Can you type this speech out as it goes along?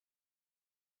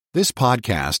This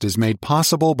podcast is made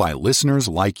possible by listeners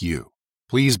like you.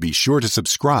 Please be sure to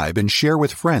subscribe and share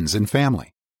with friends and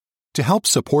family. To help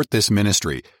support this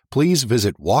ministry, please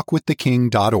visit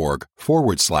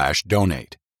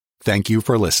walkwiththeking.org/donate. Thank you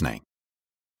for listening.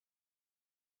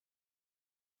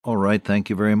 All right, thank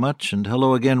you very much. And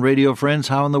hello again, radio friends.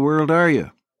 How in the world are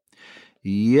you?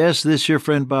 Yes, this is your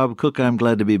friend Bob Cook. I'm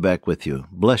glad to be back with you.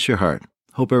 Bless your heart.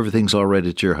 Hope everything's all right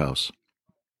at your house.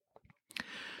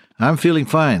 I'm feeling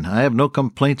fine. I have no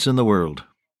complaints in the world.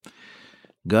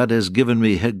 God has given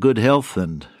me good health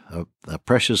and a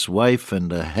precious wife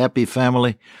and a happy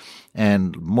family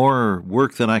and more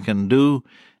work than I can do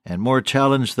and more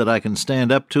challenge that I can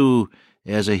stand up to.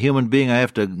 As a human being, I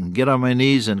have to get on my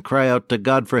knees and cry out to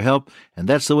God for help, and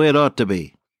that's the way it ought to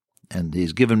be. And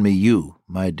He's given me you,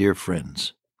 my dear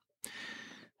friends.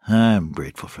 I'm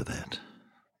grateful for that.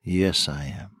 Yes, I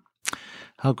am.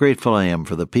 How grateful I am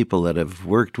for the people that have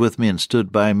worked with me and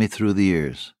stood by me through the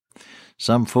years.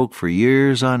 Some folk for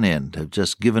years on end have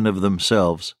just given of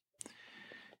themselves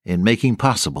in making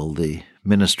possible the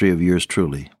ministry of yours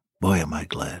truly. Boy, am I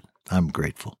glad. I'm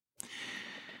grateful.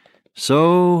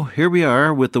 So here we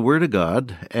are with the Word of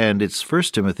God, and it's 1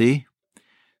 Timothy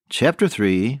chapter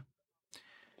 3,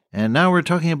 and now we're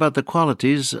talking about the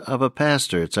qualities of a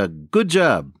pastor. It's a good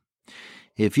job.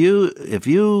 If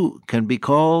you can be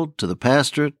called to the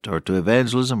pastorate or to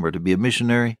evangelism or to be a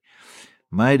missionary,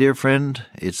 my dear friend,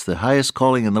 it's the highest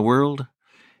calling in the world,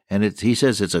 and he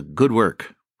says it's a good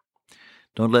work.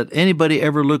 Don't let anybody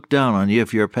ever look down on you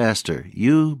if you're a pastor.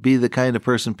 You be the kind of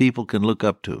person people can look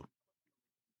up to.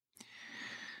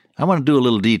 I want to do a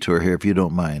little detour here, if you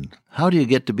don't mind. How do you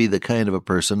get to be the kind of a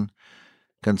person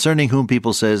concerning whom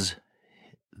people says,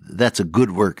 that's a good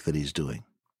work that he's doing?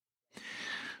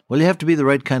 Well, you have to be the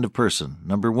right kind of person.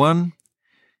 Number one,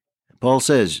 Paul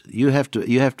says, you have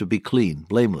to be clean,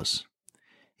 blameless.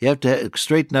 You have to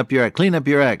straighten up your act, clean up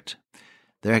your act.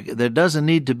 There doesn't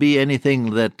need to be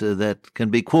anything that can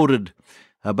be quoted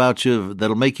about you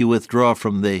that'll make you withdraw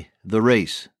from the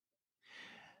race.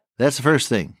 That's the first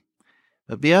thing.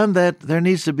 But beyond that, there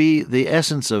needs to be the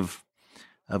essence of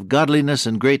godliness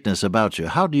and greatness about you.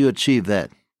 How do you achieve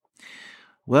that?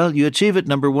 Well, you achieve it,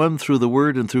 number one, through the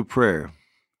Word and through prayer.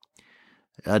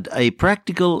 A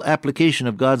practical application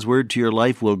of God's Word to your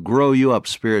life will grow you up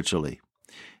spiritually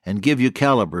and give you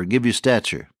caliber, give you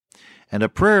stature. And a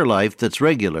prayer life that's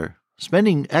regular,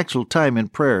 spending actual time in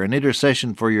prayer and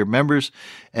intercession for your members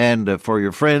and for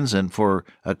your friends and for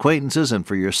acquaintances and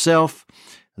for yourself,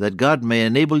 that God may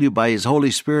enable you by His Holy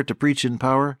Spirit to preach in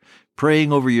power,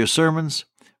 praying over your sermons,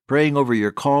 praying over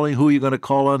your calling, who you're going to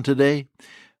call on today.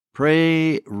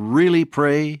 Pray, really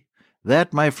pray.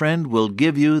 That, my friend, will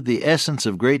give you the essence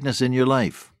of greatness in your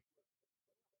life.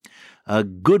 A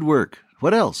good work.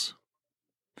 What else?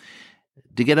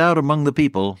 To get out among the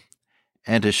people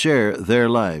and to share their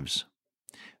lives.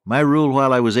 My rule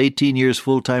while I was 18 years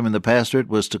full-time in the pastorate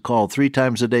was to call 3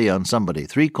 times a day on somebody.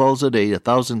 3 calls a day,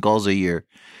 1,000 calls a year.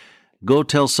 Go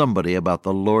tell somebody about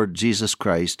the Lord Jesus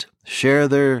Christ. Share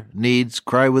their needs,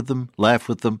 cry with them, laugh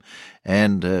with them,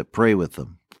 and pray with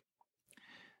them.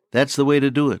 That's the way to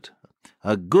do it.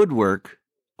 A good work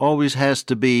always has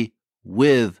to be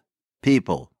with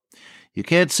people. You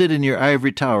can't sit in your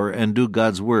ivory tower and do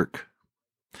God's work.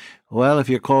 Well, if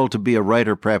you're called to be a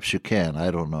writer, perhaps you can.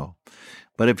 I don't know.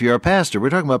 But if you're a pastor,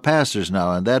 we're talking about pastors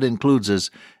now, and that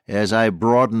includes, as I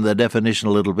broaden the definition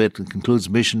a little bit, it includes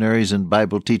missionaries and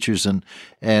Bible teachers and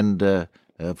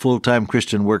full-time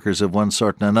Christian workers of one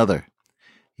sort and another.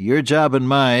 Your job and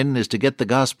mine is to get the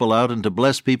gospel out and to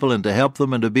bless people and to help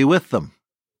them and to be with them.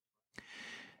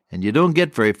 And you don't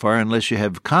get very far unless you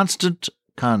have constant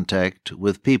contact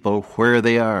with people where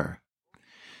they are.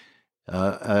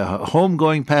 A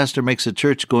home-going pastor makes a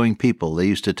church-going people, they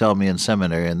used to tell me in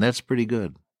seminary, and that's pretty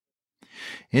good.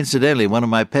 Incidentally, one of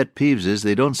my pet peeves is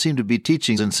they don't seem to be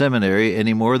teaching in seminary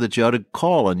anymore that you ought to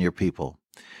call on your people.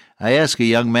 I asked a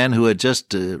young man who had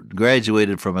just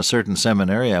graduated from a certain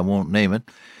seminary, I won't name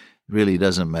it, really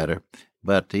doesn't matter,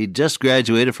 but he just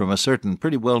graduated from a certain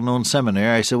pretty well-known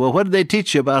seminary. I said, well, what did they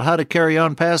teach you about how to carry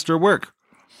on pastor work?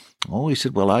 Oh, he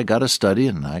said, well, I got to study,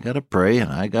 and I got to pray,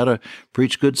 and I got to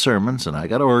preach good sermons, and I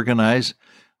got to organize.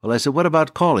 Well, I said, what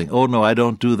about calling? Oh, no, I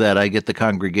don't do that. I get the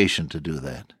congregation to do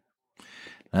that.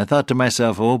 And I thought to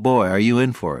myself, oh, boy, are you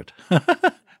in for it?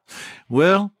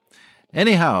 Well,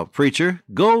 anyhow, preacher,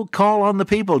 go call on the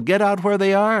people. Get out where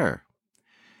they are.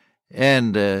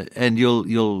 And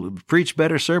you'll preach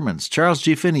better sermons. Charles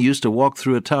G. Finney used to walk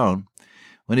through a town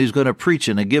when he was going to preach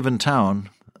in a given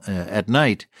town at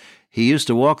night. He used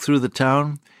to walk through the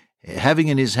town having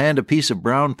in his hand a piece of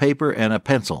brown paper and a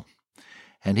pencil.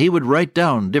 And he would write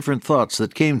down different thoughts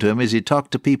that came to him as he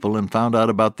talked to people and found out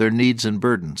about their needs and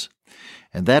burdens.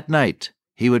 And that night,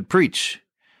 he would preach,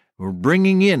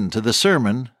 bringing into the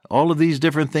sermon all of these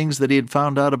different things that he had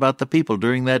found out about the people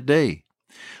during that day.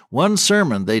 One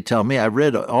sermon, they tell me, I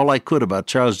read all I could about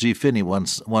Charles G. Finney one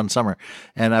summer,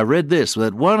 and I read this,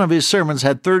 that one of his sermons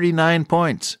had 39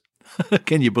 points.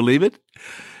 Can you believe it?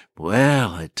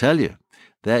 Well, I tell you,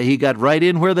 that he got right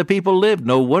in where the people lived.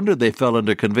 No wonder they fell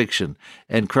under conviction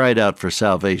and cried out for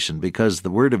salvation, because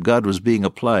the Word of God was being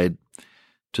applied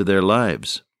to their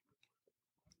lives.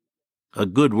 A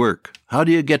good work. How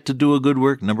do you get to do a good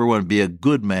work? Number one, be a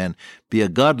good man, be a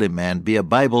godly man, be a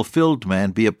Bible-filled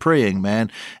man, be a praying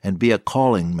man, and be a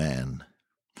calling man.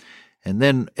 And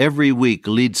then every week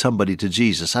lead somebody to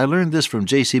Jesus. I learned this from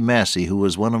J.C. Massey, who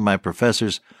was one of my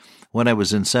professors when I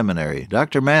was in seminary.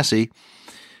 Dr. Massey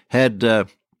had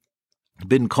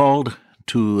been called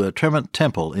to Tremont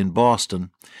Temple in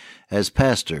Boston as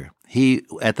pastor.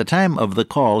 At the time of the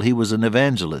call, he was an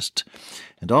evangelist.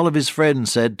 And all of his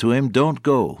friends said to him, don't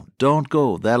go,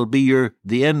 that'll be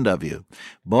the end of you.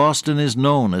 Boston is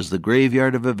known as the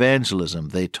graveyard of evangelism,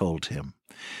 they told him.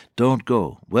 Don't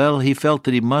go. Well, he felt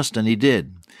that he must, and he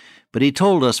did. But he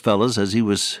told us fellas, as he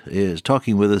was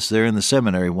talking with us there in the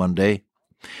seminary one day,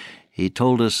 he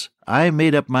told us, I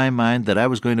made up my mind that I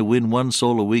was going to win one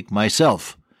soul a week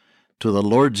myself to the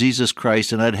Lord Jesus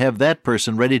Christ, and I'd have that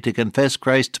person ready to confess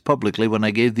Christ publicly when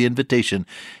I gave the invitation.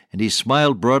 And he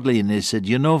smiled broadly, and he said,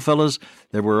 you know, fellas,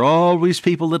 there were always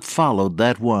people that followed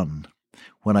that one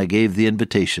when I gave the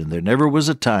invitation. There never was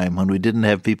a time when we didn't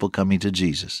have people coming to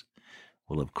Jesus.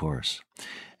 Well, of course.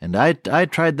 And I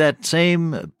tried that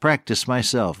same practice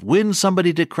myself. Win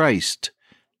somebody to Christ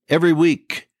every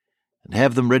week and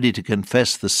have them ready to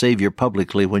confess the Savior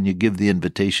publicly when you give the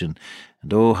invitation.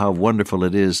 And oh, how wonderful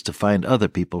it is to find other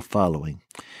people following.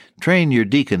 Train your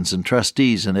deacons and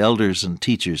trustees and elders and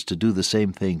teachers to do the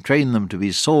same thing. Train them to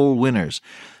be soul winners.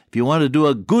 If you want to do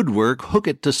a good work, hook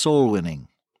it to soul winning.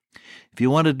 If you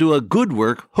want to do a good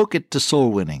work, hook it to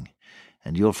soul winning,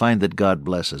 and you'll find that God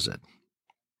blesses it.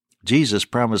 Jesus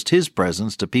promised his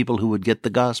presence to people who would get the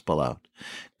gospel out.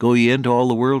 Go ye into all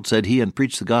the world, said he, and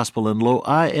preach the gospel, and lo,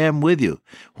 I am with you.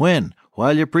 When?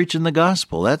 While you're preaching the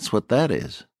gospel. That's what that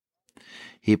is.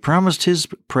 He promised his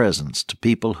presence to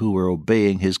people who were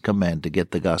obeying his command to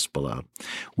get the gospel out.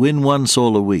 Win one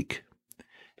soul a week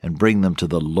and bring them to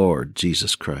the Lord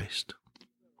Jesus Christ.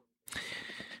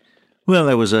 Well,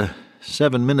 that was a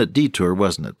 7-minute detour,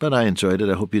 wasn't it? But I enjoyed it.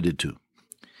 I hope you did too.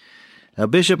 A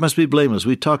bishop must be blameless.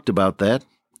 We talked about that.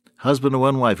 Husband and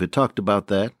one wife, we talked about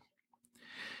that.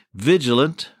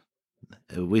 Vigilant,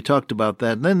 we talked about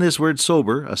that. And then this word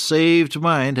sober, a saved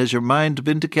mind. Has your mind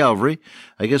been to Calvary?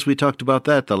 I guess we talked about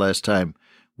that the last time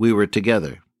we were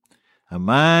together. A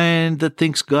mind that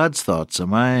thinks God's thoughts, a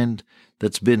mind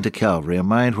that's been to Calvary, a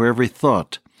mind where every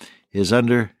thought is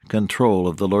under control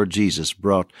of the Lord Jesus,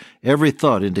 brought every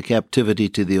thought into captivity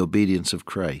to the obedience of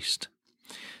Christ.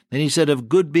 Then he said of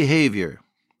good behavior.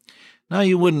 Now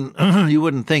you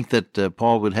wouldn't think that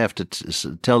Paul would have to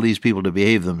tell these people to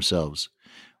behave themselves,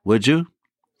 would you?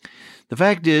 The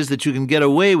fact is that you can get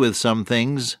away with some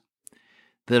things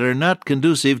that are not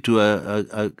conducive to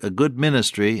a good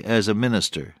ministry as a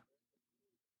minister.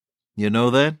 You know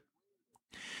that?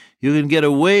 You can get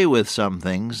away with some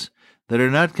things that are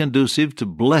not conducive to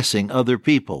blessing other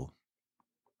people.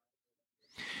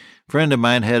 A friend of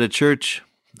mine had a church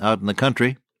out in the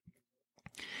country,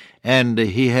 and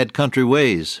he had country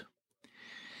ways.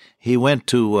 He went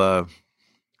to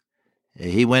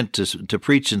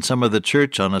preach in some of the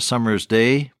church on a summer's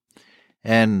day,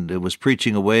 and was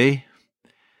preaching away,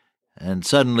 and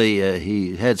suddenly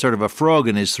he had sort of a frog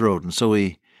in his throat, and so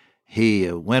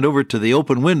he went over to the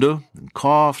open window and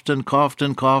coughed and coughed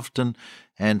and coughed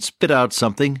and spit out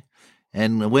something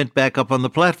and went back up on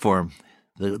the platform.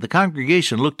 The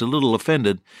congregation looked a little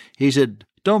offended. He said,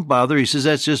 "Don't bother." He says,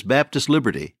 "That's just Baptist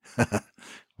liberty."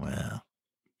 Well,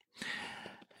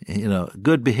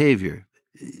 good behavior.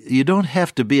 You don't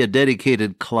have to be a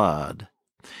dedicated clod.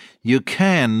 You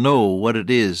can know what it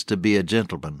is to be a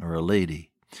gentleman or a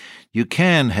lady. You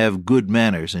can have good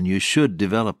manners, and you should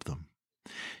develop them.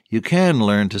 You can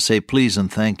learn to say please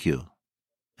and thank you,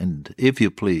 and if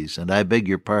you please, and I beg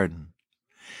your pardon.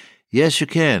 Yes, you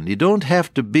can. You don't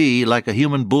have to be like a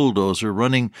human bulldozer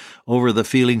running over the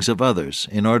feelings of others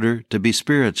in order to be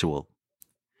spiritual.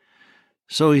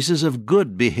 So he says of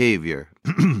good behavior,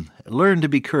 learn to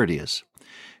be courteous.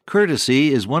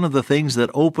 Courtesy is one of the things that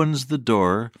opens the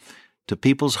door to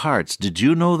people's hearts. Did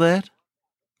you know that?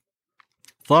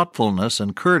 Thoughtfulness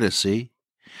and courtesy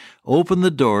open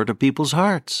the door to people's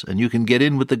hearts, and you can get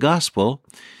in with the gospel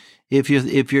if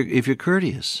you're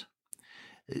courteous.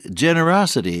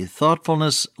 Generosity,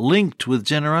 thoughtfulness linked with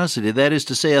generosity, that is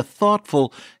to say, a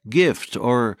thoughtful gift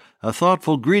or a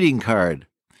thoughtful greeting card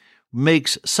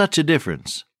makes such a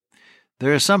difference.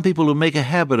 There are some people who make a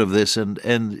habit of this, and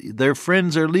their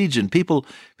friends are legion. People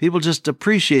just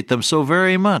appreciate them so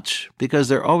very much because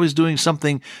they're always doing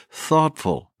something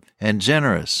thoughtful and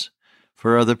generous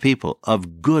for other people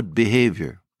of good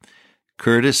behavior.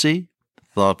 Courtesy,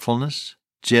 thoughtfulness,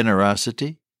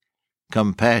 generosity,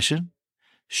 compassion,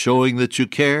 showing that you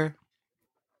care.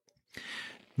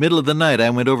 Middle of the night, I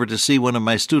went over to see one of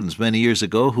my students many years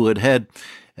ago who had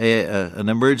an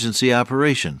emergency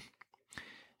operation.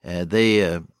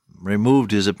 They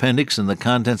removed his appendix and the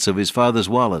contents of his father's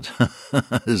wallet,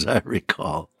 as I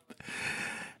recall.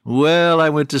 Well, I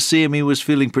went to see him. He was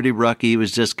feeling pretty rocky. He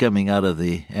was just coming out of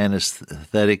the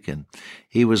anesthetic, and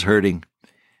he was hurting.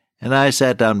 And I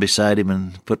sat down beside him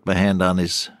and put my hand on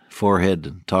his forehead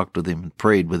and talked with him and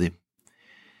prayed with him.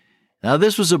 Now,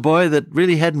 this was a boy that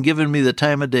really hadn't given me the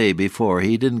time of day before.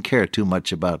 He didn't care too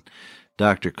much about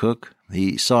Dr. Cook.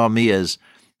 He saw me as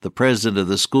the president of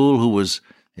the school who was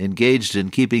engaged in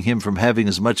keeping him from having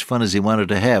as much fun as he wanted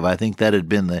to have. I think that had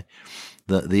been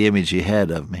the image he had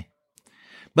of me.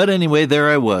 But anyway, there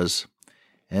I was,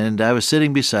 and I was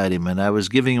sitting beside him, and I was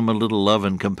giving him a little love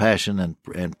and compassion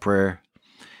and prayer.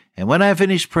 And when I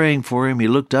finished praying for him, he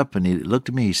looked up and he looked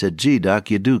at me. He said, "Gee,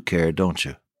 Doc, you do care, don't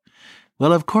you?"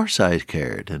 Well, of course I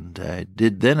cared, and I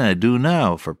did then and I do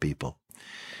now for people.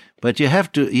 But you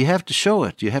have to show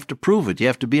it. You have to prove it. You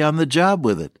have to be on the job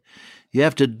with it. You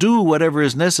have to do whatever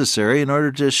is necessary in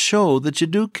order to show that you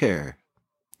do care.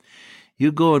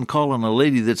 You go and call on a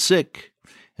lady that's sick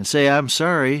and say, "I'm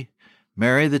sorry,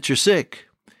 Mary, that you're sick."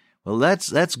 Well,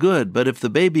 that's good, but if the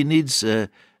baby needs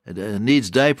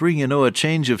diapering, a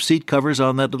change of seat covers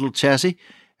on that little chassis,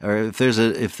 or if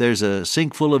there's a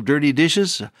sink full of dirty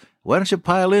dishes, why don't you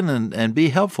pile in and be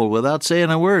helpful without saying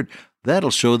a word?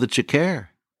 That'll show that you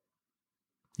care.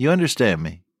 You understand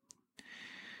me?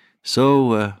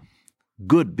 So,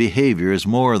 good behavior is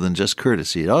more than just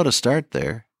courtesy. It ought to start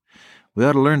there. We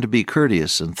ought to learn to be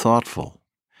courteous and thoughtful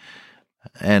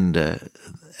and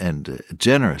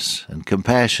generous and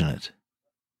compassionate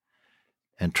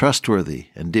and trustworthy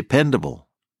and dependable.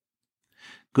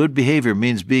 Good behavior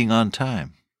means being on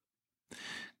time.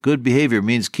 Good behavior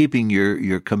means keeping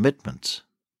your commitments.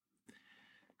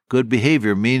 Good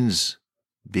behavior means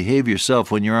behave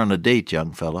yourself when you're on a date,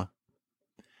 young fella.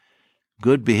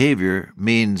 Good behavior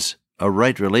means a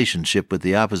right relationship with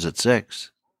the opposite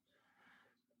sex.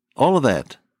 All of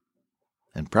that,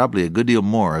 and probably a good deal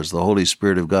more as the Holy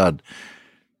Spirit of God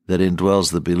that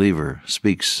indwells the believer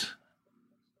speaks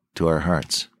to our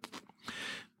hearts.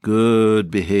 Good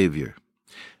behavior.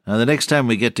 Now, the next time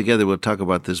we get together, we'll talk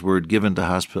about this word given to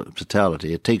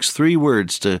hospitality. It takes 3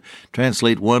 words to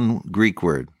translate one Greek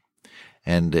word,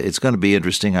 and it's going to be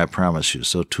interesting, I promise you,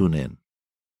 so tune in.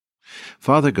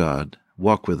 Father God,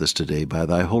 walk with us today. By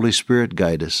thy Holy Spirit,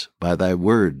 guide us. By thy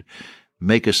word,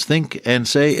 make us think and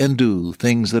say and do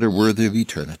things that are worthy of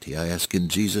eternity. I ask in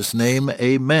Jesus' name,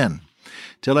 amen.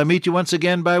 Till I meet you once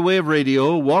again by way of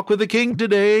radio, walk with the King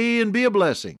today and be a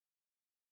blessing.